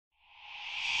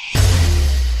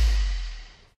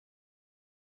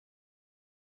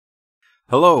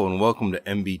Hello and welcome to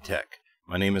MB Tech.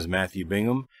 My name is Matthew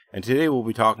Bingham, and today we'll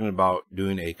be talking about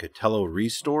doing a Katello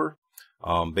restore.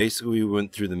 Basically, we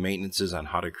went through the maintenances on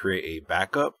how to create a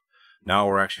backup. Now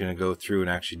we're actually going to go through and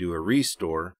actually do a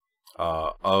restore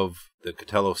of the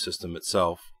Katello system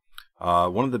itself.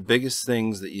 One of the biggest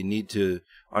things that you need to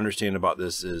understand about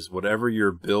this is whatever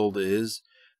your build is,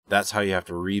 that's how you have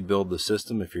to rebuild the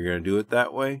system if you're going to do it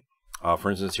that way.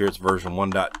 For instance, here it's version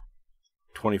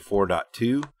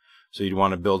 1.24.2. So you'd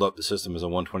want to build up the system as a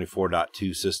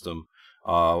 124.2 system.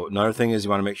 Another thing is you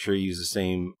want to make sure you use the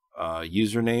same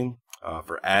username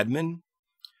for admin.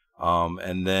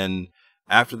 And then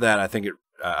after that, I think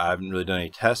I haven't really done any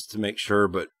tests to make sure,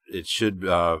 but it should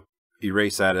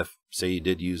erase that if, say, you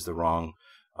did use the wrong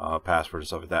password and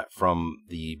stuff like that from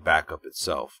the backup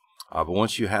itself. But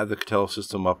once you have the Katello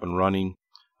system up and running,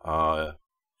 I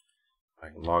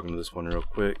can log into this one real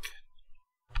quick.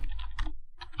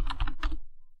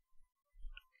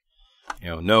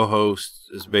 No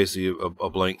host is basically a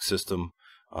blank system,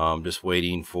 just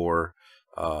waiting for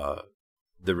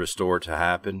the restore to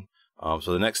happen.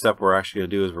 So the next step we're actually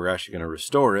going to do is we're actually going to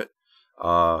restore it.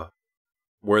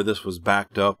 Where this was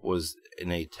backed up was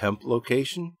in a temp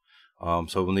location.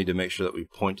 So we'll need to make sure that we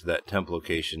point to that temp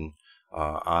location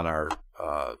on our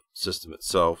system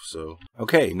itself. So,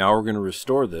 okay, now we're going to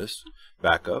restore this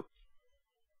backup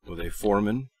with a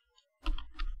foreman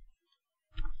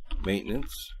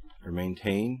maintenance or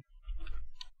maintain,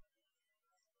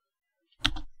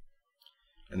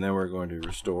 and then we're going to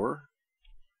restore,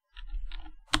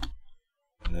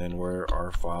 and then where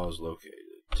our file is located,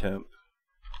 temp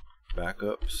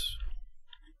backups,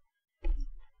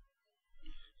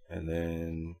 and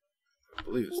then I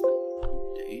believe it's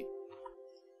the date,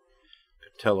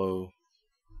 Katello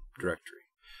directory.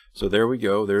 So there we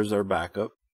go, there's our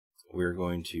backup. We're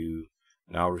going to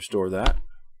now restore that.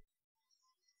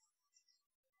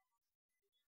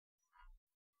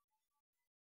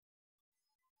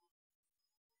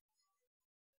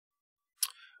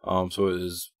 So it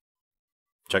is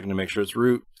checking to make sure it's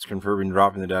root, it's confirming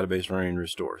dropping the database, running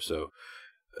restore. So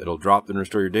it'll drop and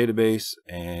restore your database,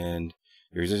 and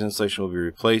your existing installation will be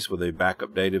replaced with a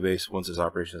backup database. Once this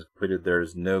operation is completed, there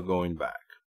is no going back.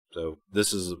 So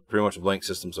this is pretty much a blank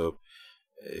system, so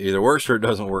it either works or it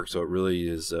doesn't work, so it really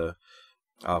is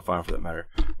fine for that matter.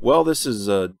 Well, this is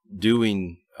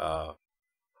doing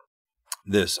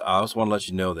this. I also want to let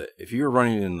you know that if you're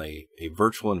running in a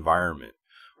virtual environment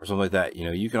or something like that,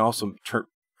 you can also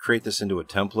create this into a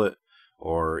template,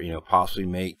 or possibly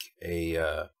make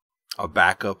a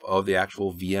backup of the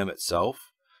actual VM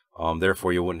itself.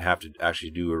 Therefore, you wouldn't have to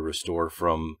actually do a restore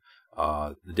from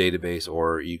the database,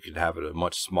 or you could have it a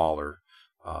much smaller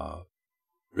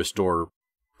restore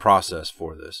process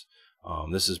for this.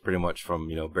 This is pretty much from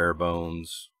bare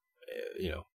bones,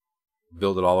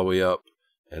 build it all the way up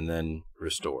and then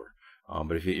restore.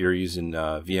 But if you're using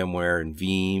VMware and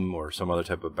Veeam or some other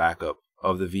type of backup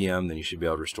of the VM, then you should be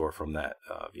able to restore from that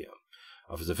VM.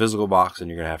 If it's a physical box, then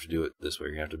you're going to have to do it this way.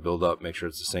 You're going to have to build up, make sure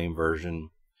it's the same version,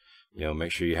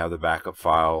 make sure you have the backup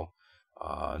file.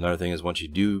 Another thing is, once you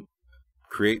do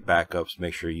create backups,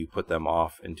 make sure you put them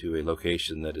off into a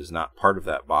location that is not part of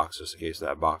that box, just in case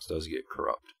that box does get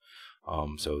corrupt.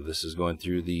 So this is going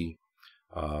through the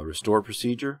restore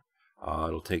procedure.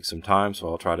 It'll take some time, so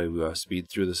I'll try to speed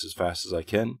through this as fast as I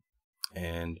can,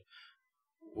 and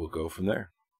we'll go from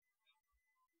there.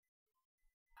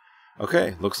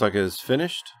 Okay, looks like it's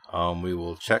finished. We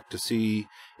will check to see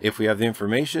if we have the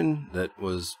information that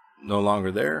was no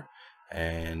longer there,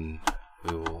 and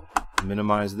we will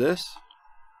minimize this.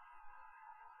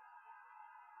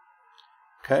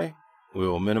 Okay, we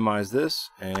will minimize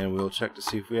this, and we'll check to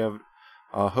see if we have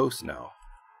a host now.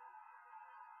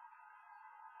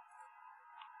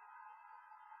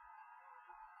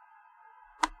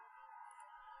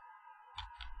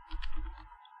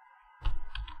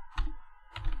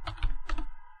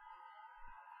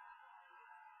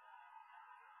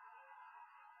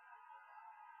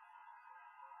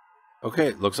 Okay,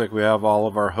 it looks like we have all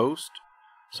of our hosts.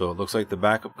 So it looks like the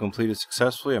backup completed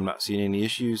successfully. I'm not seeing any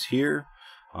issues here.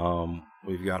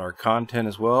 We've got our content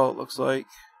as well, it looks like.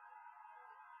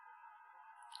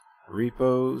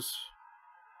 Repos.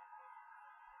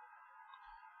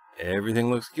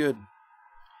 Everything looks good.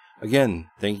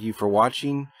 Again, thank you for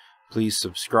watching. Please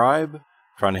subscribe.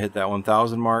 Trying to hit that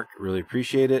 1,000 mark. Really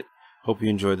appreciate it. Hope you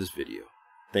enjoyed this video.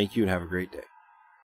 Thank you and have a great day.